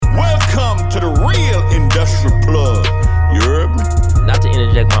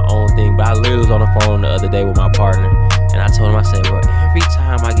other day with my partner, and I told him, I said, bro, every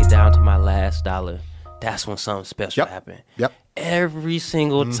time I get down to my last dollar, that's when something special happened. Yep. Every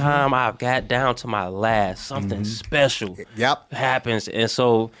single time I've got down to my last, something special happens. And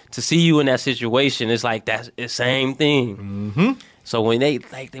so to see you in that situation, it's like that's the same thing. So when they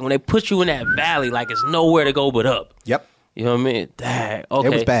put you in that valley, like it's nowhere to go but up. Yep. You know what I mean? Dang, okay.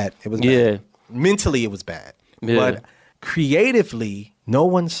 It was bad. It was bad. Yeah. Mentally, it was bad. Yeah. But creatively, no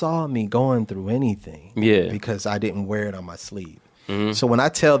one saw me going through anything. Yeah. Because I didn't wear it on my sleeve. So when I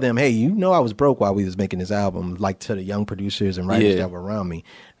tell them, hey, you know I was broke while we was making this album, like to the young producers and writers that were around me,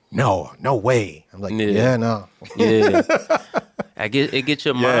 no way. I'm like, no. Yeah. It gets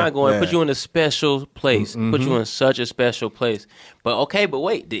your mind going, put you in a special place, put you in such a special place. But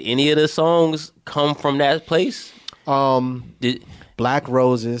wait, did any of the songs come from that place? Black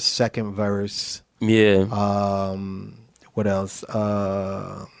Roses, second verse. Yeah. What else?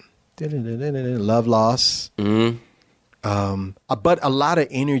 Love Lost. But a lot of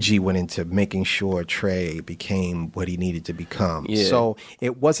energy went into making sure Trey became what he needed to become. Yeah. So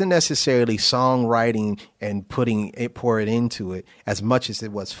it wasn't necessarily songwriting and pouring it into it as much as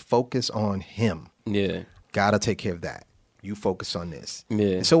it was focus on him. Yeah. Gotta take care of that. You focus on this. Yeah.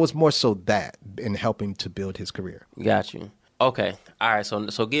 And so it was more so that in helping to build his career. Got you. Okay. All right. So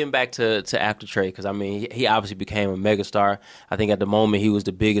getting back to After Trey, because I mean he obviously became a megastar. I think at the moment he was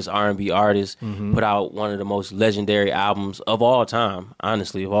the biggest R&B artist. Put out one of the most legendary albums of all time.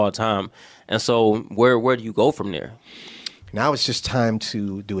 Honestly, of all time. And so where do you go from there? Now it's just time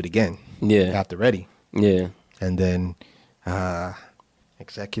to do it again. Yeah. After Ready. Yeah. And then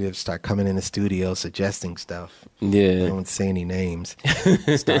executives start coming in the studio suggesting stuff. Yeah. I don't say any names.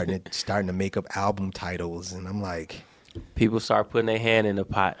 starting to make up album titles, and I'm like. People start putting their hand in the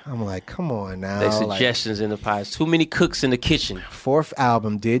pot. I'm like, come on now. Their suggestions in the pot. Too many cooks in the kitchen. Fourth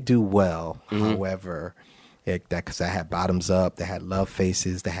album did do well. However, because I had Bottoms Up, they had Love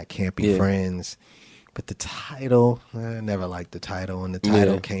Faces, they had Can't Be Friends. But the title, I never liked the title. And the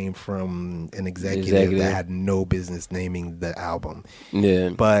title came from an executive that had no business naming the album. Yeah.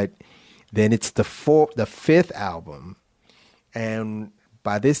 But then it's the fifth album. And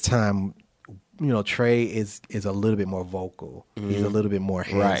by this time, you know, Trey is a little bit more vocal. He's a little bit more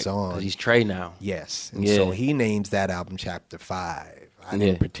hands-on. Because he's Trey now. Yes. And so he names that album Chapter 5. I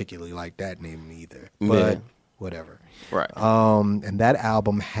didn't particularly like that name either. But whatever. Right. And that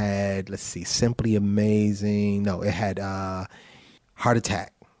album had, let's see, Simply Amazing. No, it had Heart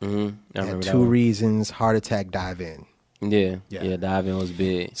Attack. It had Two Reasons, Heart Attack, Dive In. Yeah, Dive In was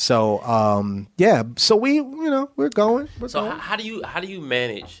big. So, so we're going. How do you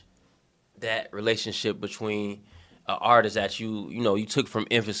manage that relationship between an artist that you took from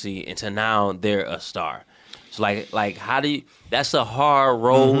infancy into now they're a star? So like how do you? That's a hard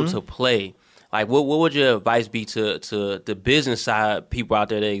role to play. Like what would your advice be to the business side people out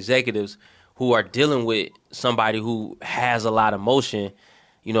there, the executives who are dealing with somebody who has a lot of emotion?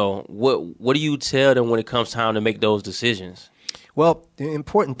 You know, what do you tell them when it comes time to make those decisions? Well, the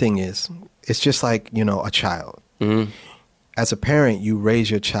important thing is it's just like, a child. As a parent, you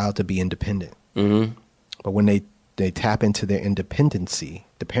raise your child to be independent. But when they tap into their independency,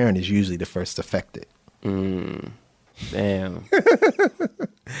 the parent is usually the first affected. Damn. Be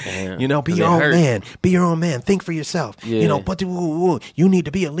your own man. Be your own man. Think for yourself. Yeah. But you need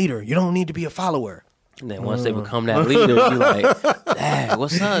to be a leader. You don't need to be a follower. And then once they become that leader, you like, Dad,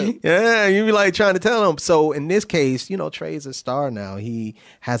 what's up? Yeah, you be like trying to tell them. So in this case, Trey's a star now. He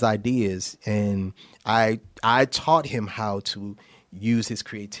has ideas, and I taught him how to use his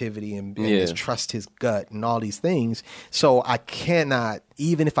creativity and trust his gut and all these things. So I cannot,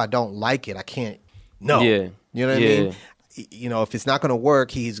 even if I don't like it, I can't. No, you know what I mean. If it's not going to work,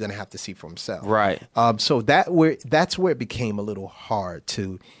 he's going to have to see for himself. Right. So that's where it became a little hard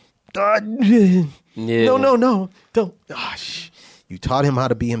to. No, don't. You taught him how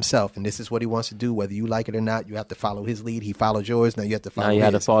to be himself, and this is what he wants to do. Whether you like it or not, you have to follow his lead. He followed yours. Now you have to follow.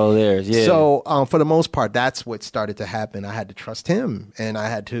 Have to follow theirs. Yeah. So for the most part, that's what started to happen. I had to trust him, and I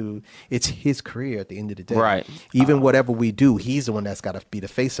had to. It's his career at the end of the day. Right. Even whatever we do, he's the one that's got to be the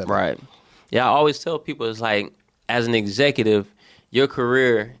face of it. Right. Yeah. I always tell people, it's like, as an executive, your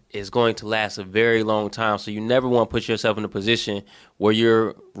career is going to last a very long time. So you never want to put yourself in a position where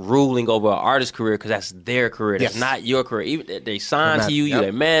you're ruling over an artist's career because that's their career. That's not your career. Even they sign to you, you're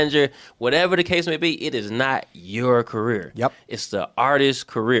their manager, whatever the case may be, it is not your career. Yep. It's the artist's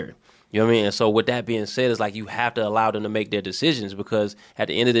career. You know what I mean? And so with that being said, it's like you have to allow them to make their decisions, because at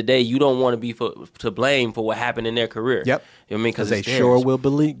the end of the day, you don't want to be to blame for what happened in their career. Yep. You know what I mean? Because they sure will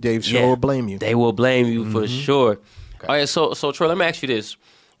blame you. They will blame you for sure. Okay. All right, so Troy, let me ask you this.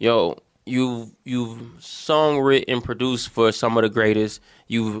 you've sung, written, produced for some of the greatest.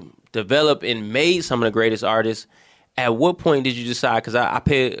 You've developed and made some of the greatest artists. At what point did you decide? Because I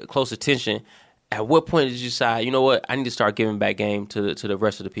pay close attention. At what point did you decide? You know what? I need to start giving back game to the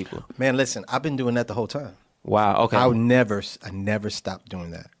rest of the people. Man, listen, I've been doing that the whole time. Wow. Okay. I never stopped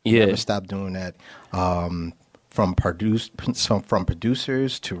doing that. Yeah. Never stopped doing that. From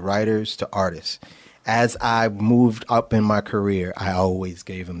producers to writers to artists. As I moved up in my career, I always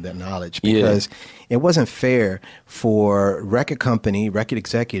gave them that knowledge because it wasn't fair for record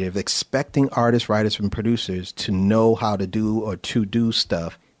executive expecting artists, writers, and producers to know how to do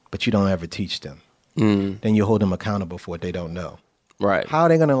stuff, but you don't ever teach them. Then you hold them accountable for what they don't know. Right. How are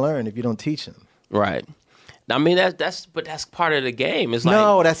they going to learn if you don't teach them? Right. I mean that's part of the game. It's like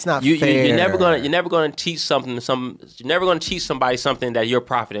no, that's not fair. You're never gonna teach something. You're never gonna teach somebody something that you're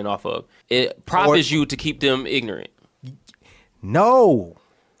profiting off of. It profits you to keep them ignorant. No.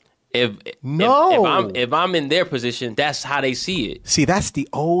 If I'm in their position, that's how they see it. See, that's the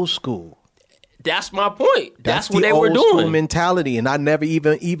old school. That's my point. That's what the they were old doing. School mentality, and I never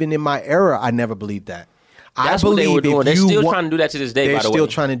even in my era, I never believed that. That's what they were doing. They're still trying to do that to this day, by the way. They're still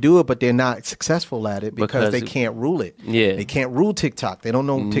trying to do it, but they're not successful at it because they can't rule it. Yeah. They can't rule TikTok. They don't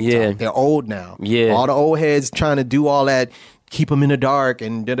know TikTok. Yeah. They're old now. Yeah. All the old heads trying to do all that, keep them in the dark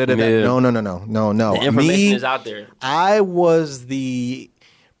and da-da-da-da. Yeah. No. The information is out there. I was the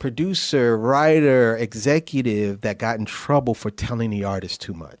producer, writer, executive that got in trouble for telling the artist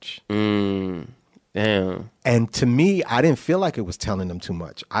too much. Damn. And to me, I didn't feel like it was telling them too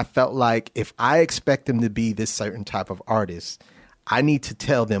much. I felt like if I expect them to be this certain type of artist, I need to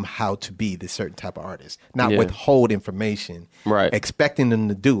tell them how to be this certain type of artist, not withhold information, expecting them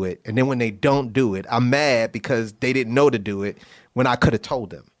to do it. And then when they don't do it, I'm mad because they didn't know to do it when I could have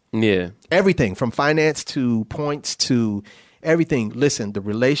told them. Yeah. Everything from finance to points to everything. Listen, the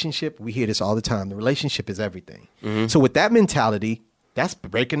relationship, we hear this all the time. The relationship is everything. Mm-hmm. So with that mentality, that's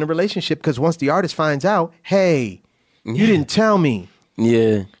breaking the relationship because once the artist finds out, hey, you didn't tell me.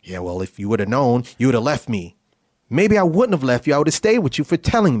 Yeah. Yeah, well, if you would have known, you would have left me. Maybe I wouldn't have left you. I would have stayed with you for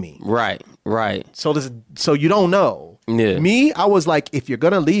telling me. Right. So you don't know. Yeah. Me, I was like, if you're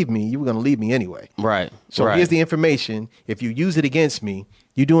going to leave me, you were going to leave me anyway. Right. So here's the information. If you use it against me,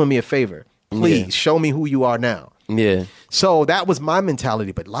 you're doing me a favor. Please show me who you are now. Yeah. So that was my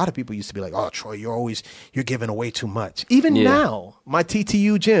mentality. But a lot of people used to be like, oh, Troy, you're giving away too much. Even now, my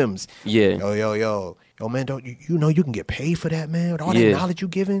TTU gyms. Yeah. Yo, man, don't you know you can get paid for that, man? With all that knowledge you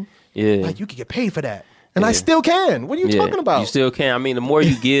giving? Yeah. Like, you can get paid for that. And I still can. What are you talking about? You still can. I mean, the more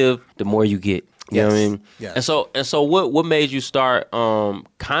you give, the more you get. You know what I mean? Yeah. And so what made you start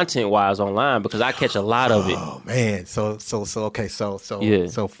content wise online? Because I catch a lot of it. Oh man. So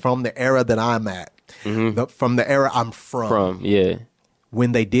from the era that I'm at, from the era I'm from,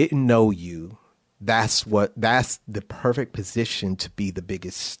 when they didn't know you, that's the perfect position to be the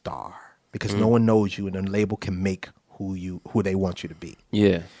biggest star because no one knows you and the label can make who they want you to be.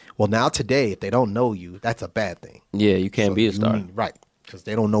 Yeah. Well, now today, if they don't know you, that's a bad thing. Yeah, you can't be a star. Right. Because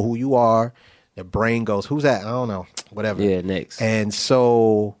they don't know who you are. Their brain goes, who's that? I don't know. Whatever. Yeah, next. And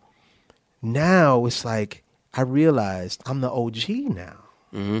so now it's like I realized I'm the OG now.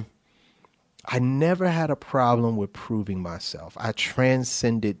 Mm-hmm. I never had a problem with proving myself. I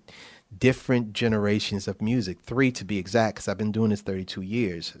transcended different generations of music, 3 to be exact, because I've been doing this 32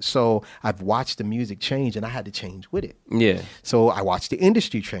 years. So I've watched the music change, and I had to change with it. Yeah. So I watched the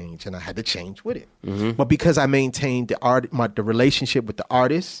industry change, and I had to change with it. Mm-hmm. But because I maintained the relationship with the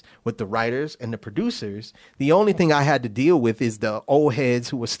artists, with the writers, and the producers, the only thing I had to deal with is the old heads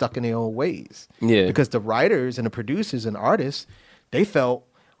who were stuck in their own ways. Yeah. Because the writers and the producers and artists, they felt,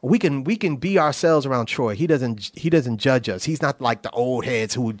 we can be ourselves around Troy. He doesn't judge us. He's not like the old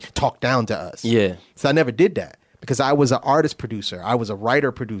heads who would talk down to us. Yeah. So I never did that because I was an artist producer. I was a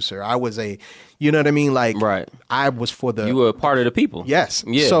writer producer. I was you know what I mean? Like, right. I was you were a part of the people. Yes.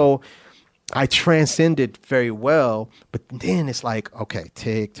 Yeah. So I transcended very well, but then it's like, okay,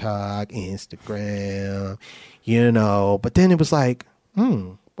 TikTok, Instagram, but then it was like,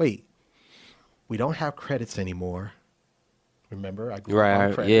 wait, we don't have credits anymore. Remember, I grew up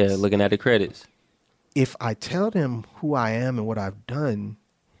on credits. Yeah, looking at the credits. If I tell them who I am and what I've done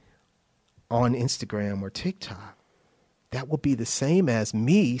on Instagram or TikTok, that will be the same as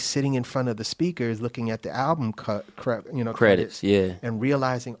me sitting in front of the speakers looking at the album credits, and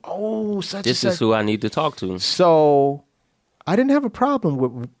realizing, this is who I need to talk to. So I didn't have a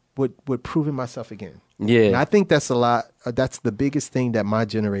problem with proving myself again. Yeah, and I think that's a lot. That's the biggest thing that my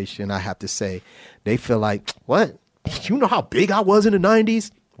generation, I have to say, they feel like, what? You know how big I was in the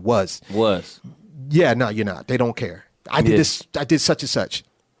 90s? Was. Yeah, no, you're not. They don't care. I did this. I did such and such.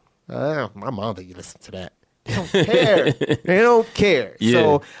 My mom think you listen to that. They don't care. They don't care. Yeah.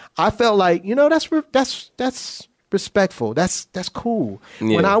 So I felt like, that's respectful. That's cool.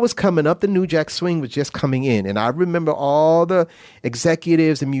 Yeah. When I was coming up, the New Jack Swing was just coming in. And I remember all the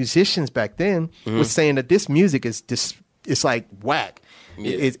executives and musicians back then was saying that this music is it's like whack.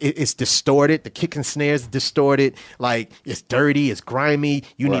 Yeah. It's distorted. The kick and snares distorted. Like, it's dirty. It's grimy.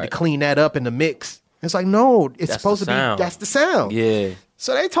 You need to clean that up in the mix. It's like, no, it's supposed to be, that's the sound. Yeah.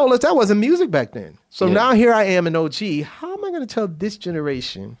 So they told us that wasn't music back then. So now here I am an OG. How am I going to tell this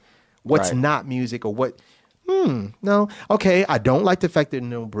generation what's not music or what? No. Okay, I don't like the fact there are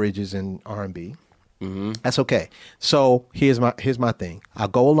no bridges in R&B. Mm-hmm. That's okay. So here's my thing. I'll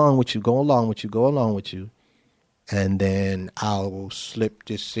go along with you, and then I'll slip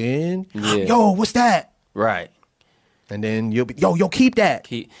this in. Yeah. Yo, what's that? Right. And then you'll be, yo, keep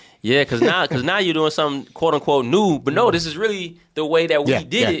that. Yeah, because now you're doing something quote unquote new, but no, this is really the way that we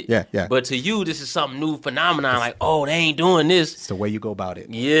did it. Yeah. But to you, this is some new phenomenon. Like, oh, they ain't doing this. It's the way you go about it.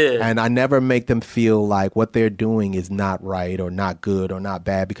 Yeah. And I never make them feel like what they're doing is not right or not good or not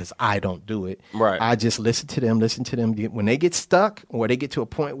bad because I don't do it. Right. I just listen to them. When they get stuck or they get to a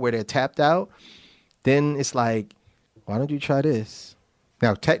point where they're tapped out, then it's like, why don't you try this?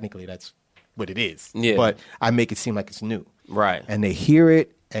 Now, technically, that's what it is. Yeah. But I make it seem like it's new. Right. And they hear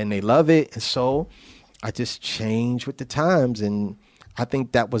it and they love it. And so I just change with the times. And I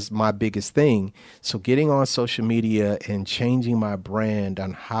think that was my biggest thing. So getting on social media and changing my brand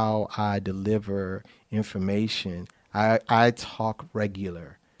on how I deliver information. I talk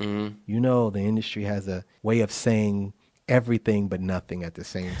regular. Mm-hmm. You know, the industry has a way of saying everything but nothing at the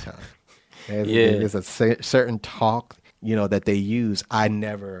same time. There's a certain talk, that they use. I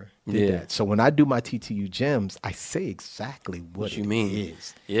never did that. So when I do my TTU Gems, I say exactly what you mean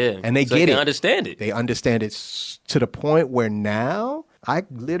is. Yeah. And they get it. They understand it. They understand it to the point where now I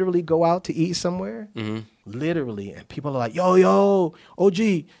literally go out to eat somewhere, literally, and people are like, yo, OG,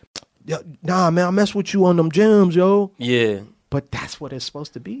 nah, man, I mess with you on them gems, yo. Yeah. But that's what it's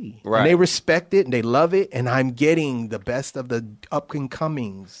supposed to be. Right. And they respect it and they love it. And I'm getting the best of the up and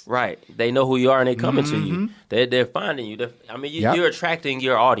comings. Right. They know who you are and they coming to you. They're finding you. You're attracting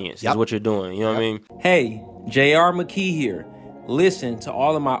your audience is what you're doing. You know what I mean? Hey, J.R. McKee here. Listen to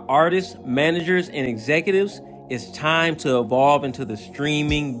all of my artists, managers, and executives. It's time to evolve into the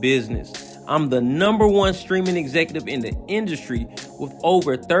streaming business. I'm the #1 streaming executive in the industry with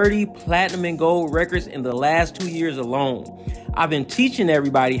over 30 platinum and gold records in the last 2 years alone. I've been teaching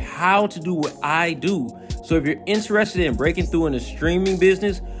everybody how to do what I do. So if you're interested in breaking through in the streaming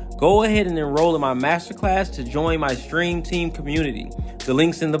business, go ahead and enroll in my masterclass to join my Stream Team community. The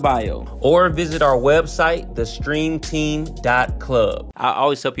link's in the bio. Or visit our website, thestreamteam.club. I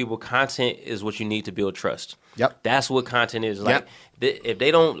always tell people content is what you need to build trust. Yep. That's what content is. Like, if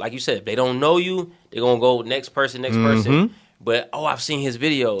they don't, like you said, if they don't know you, they're going to go next person. But, I've seen his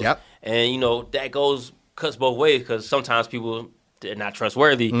videos. Yep. And, that cuts both ways because sometimes people, they're not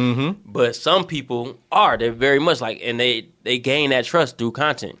trustworthy. But some people are. They're very much like, and they gain that trust through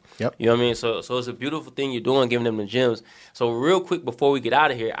content. Yep. You know what I mean? So it's a beautiful thing you're doing, giving them the gems. So real quick before we get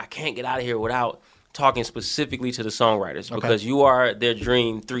out of here, I can't get out of here without talking specifically to the songwriters because you are their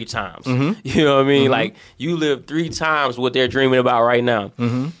dream 3 times. You know what I mean? Like, you live 3 times what they're dreaming about right now.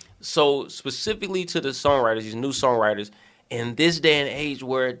 So specifically to the songwriters, these new songwriters, in this day and age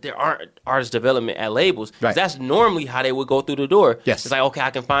where there aren't artist development at labels, that's normally how they would go through the door. Yes. It's like, okay,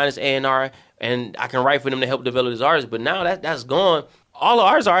 I can find this A&R and I can write for them to help develop this artist. But now that's gone. All the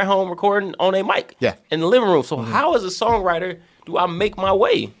artists are at home recording on a mic in the living room. So how, as a songwriter, do I make my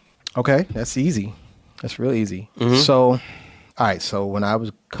way? Okay, that's easy. That's real easy. So, all right, so when I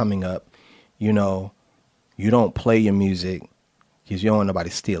was coming up, you don't play your music because you don't want nobody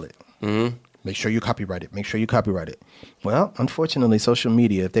to steal it. Make sure you copyright it. Well, unfortunately, social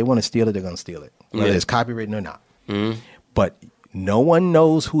media, if they want to steal it, they're going to steal it, whether it's copywritten or not. But no one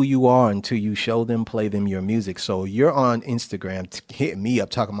knows who you are until you show them, play them your music. So you're on Instagram hitting me up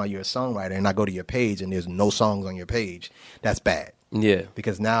talking about you're a songwriter, and I go to your page and there's no songs on your page. That's bad. Yeah.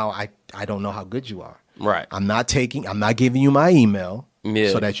 Because now I don't know how good you are. Right. I'm not giving you my email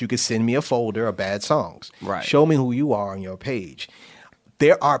so that you can send me a folder of bad songs. Right. Show me who you are on your page.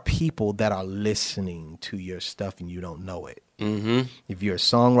 There are people that are listening to your stuff and you don't know it. If you're a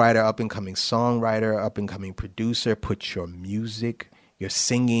songwriter, up and coming producer, put your music, your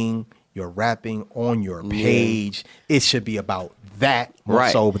singing, your rapping on your page. It should be about that more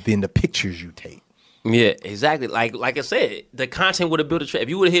so than the pictures you take. Yeah, exactly. Like I said, the content would have built a trust. If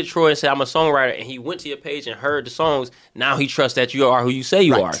you would have hit Troy and said, I'm a songwriter, and he went to your page and heard the songs, now he trusts that you are who you say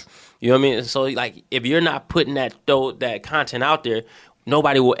you are. You know what I mean? So, like, if you're not putting that content out there,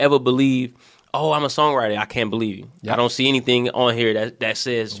 nobody will ever believe, oh, I'm a songwriter. I can't believe you. Yep. I don't see anything on here that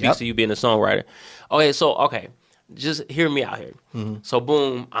says speaks to you being a songwriter. Okay, just hear me out here. Mm-hmm. So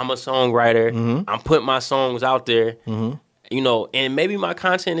boom, I'm a songwriter. Mm-hmm. I'm putting my songs out there. Mm-hmm. You know, and maybe my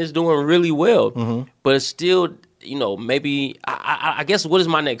content is doing really well, but it's still, you know, maybe I guess what is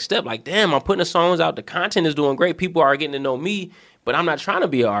my next step? Like, damn, I'm putting the songs out. The content is doing great. People are getting to know me, but I'm not trying to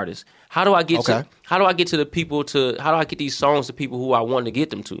be an artist. How do I get to the people how do I get these songs to people who I want to get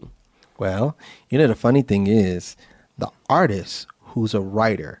them to? Well, you know, the funny thing is the artist who's a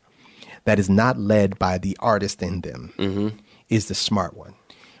writer that is not led by the artist in them is the smart one.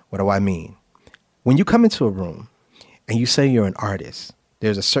 What do I mean? When you come into a room and you say you're an artist,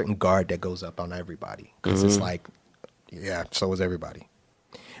 there's a certain guard that goes up on everybody because it's like, yeah, so is everybody.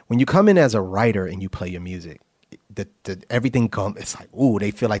 When you come in as a writer and you play your music, everything it's like, ooh,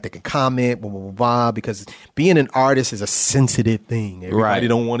 they feel like they can comment, blah, blah, blah, blah, because being an artist is a sensitive thing. Everybody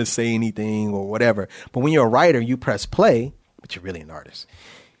don't want to say anything or whatever. But when you're a writer, you press play, but you're really an artist.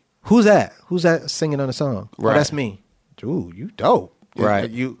 Who's that? Who's that singing on the song? Right. Oh, that's me. Dude, you dope. Right.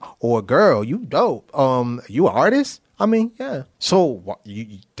 Or girl, you dope. You an artist? I mean, yeah. So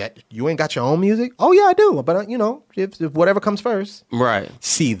you ain't got your own music? Oh yeah, I do. But you know, if whatever comes first. Right.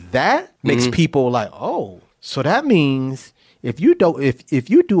 See, that makes people like, oh, so that means if you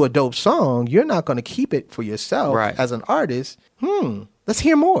do a dope song, you're not going to keep it for yourself as an artist. Let's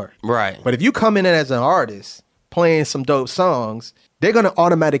hear more. Right. But if you come in as an artist playing some dope songs, they're going to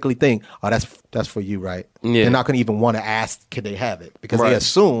automatically think, oh, that's for you, right? Yeah. They're not going to even want to ask, can they have it? Because they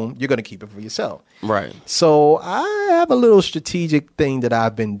assume you're going to keep it for yourself. Right. So I have a little strategic thing that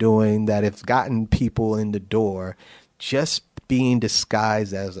I've been doing that has gotten people in the door just being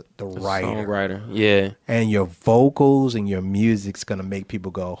disguised as the writer. Songwriter, yeah. And your vocals and your music's going to make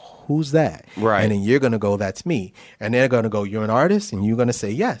people go, who's that? Right. And then you're going to go, that's me. And they're going to go, you're an artist? And you're going to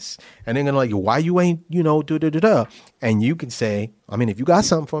say, yes. And they're going to like, why you ain't, da-da-da-da. And you can say, I mean, if you got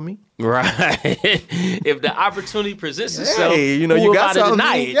something for me. Right. If the opportunity presents itself, hey, you got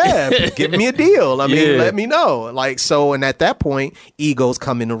something. Yeah, give me a deal. I mean, let me know. Like, so, and at that point, egos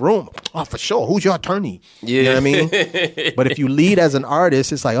come in the room. Oh, for sure. Who's your attorney? Yeah. You know what I mean? But if you lead as an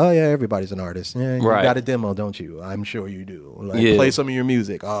artist, it's like, oh, yeah, everybody's an artist. Yeah, you got a demo, don't you? I'm sure you do. Like, play some of your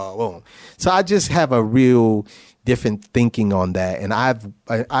music. Oh, well. So I just have a real different thinking on that. And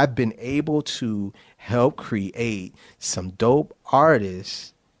I've been able to help create some dope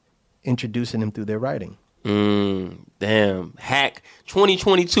artists, introducing them through their writing. Damn. Hack.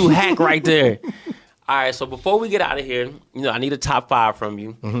 2022 hack right there. All right, so before we get out of here, I need a top 5 from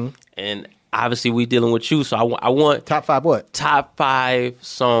you. And obviously we dealing with you, so I want... Top 5 what? Top 5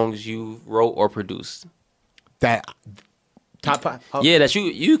 songs you wrote or produced. Top 5? Oh. Yeah, that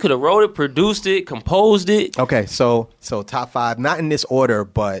you could have wrote it, produced it, composed it. Okay, so top 5, not in this order,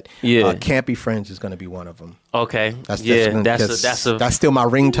 but Can't Be Friends is going to be one of them. Okay, that's still my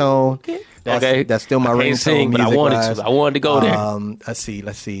ringtone. Okay, that's still my ringtone. Sing, but I wanted to go there. Let's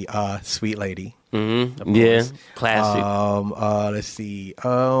see, Sweet Lady. Yeah, classic. Let's see,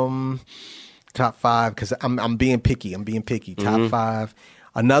 top 5 because I'm being picky. Top 5.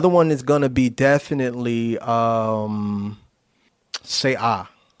 Another one is going to be definitely Say A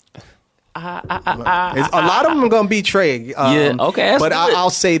lot of them are gonna be Trey. Okay. But I'll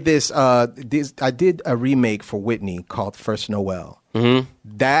say this: I did a remake for Whitney called First Noel.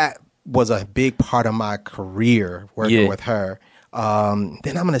 That was a big part of my career working with her. Then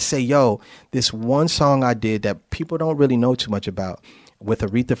I'm gonna say, this one song I did that people don't really know too much about with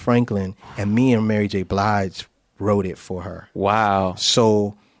Aretha Franklin, and me and Mary J. Blige wrote it for her. Wow.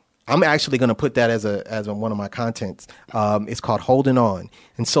 So I'm actually going to put that as a one of my contents. It's called Holding On.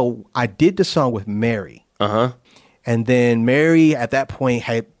 And so I did the song with Mary. And then Mary at that point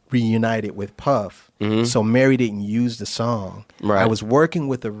had reunited with Puff. So Mary didn't use the song. Right. I was working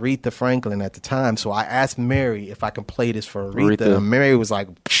with Aretha Franklin at the time. So I asked Mary if I can play this for Aretha. And Mary was like,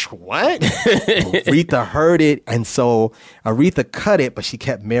 what? Aretha heard it. And so Aretha cut it, but she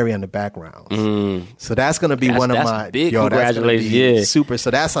kept Mary on the background. So that's going to be one of my big congratulations. Super. So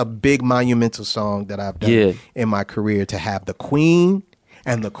that's a big monumental song that I've done in my career, to have the Queen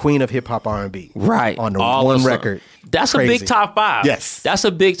and the Queen of Hip Hop R&B on the one record. That's crazy. A big top 5. Yes, that's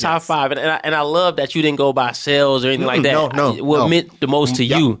a big top 5, and I love that you didn't go by sales or anything like that. What meant the most to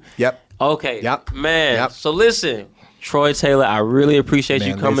you? Yep. Okay. Yep. Man. Yep. So listen, Troy Taylor, I really appreciate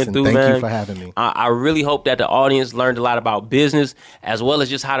you coming through, man. Thank you for having me. I really hope that the audience learned a lot about business as well as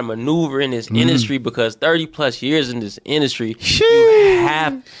just how to maneuver in this industry, because 30 plus years in this industry,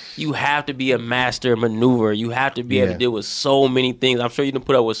 you have to be a master maneuver. You have to be able to deal with so many things. I'm sure you done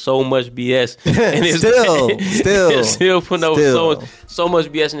put up with so much BS. And still putting up with so much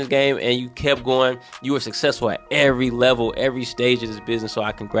BS in this game, and you kept going. You were successful at every level, every stage of this business, so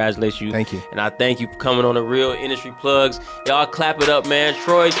I congratulate you. Thank you. And I thank you for coming on the Real Industry Plugs. Y'all clap it up, man.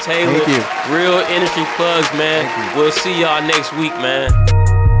 Troy Taylor, Thank you. Real Industry Plugs, man. We'll see y'all next week, man.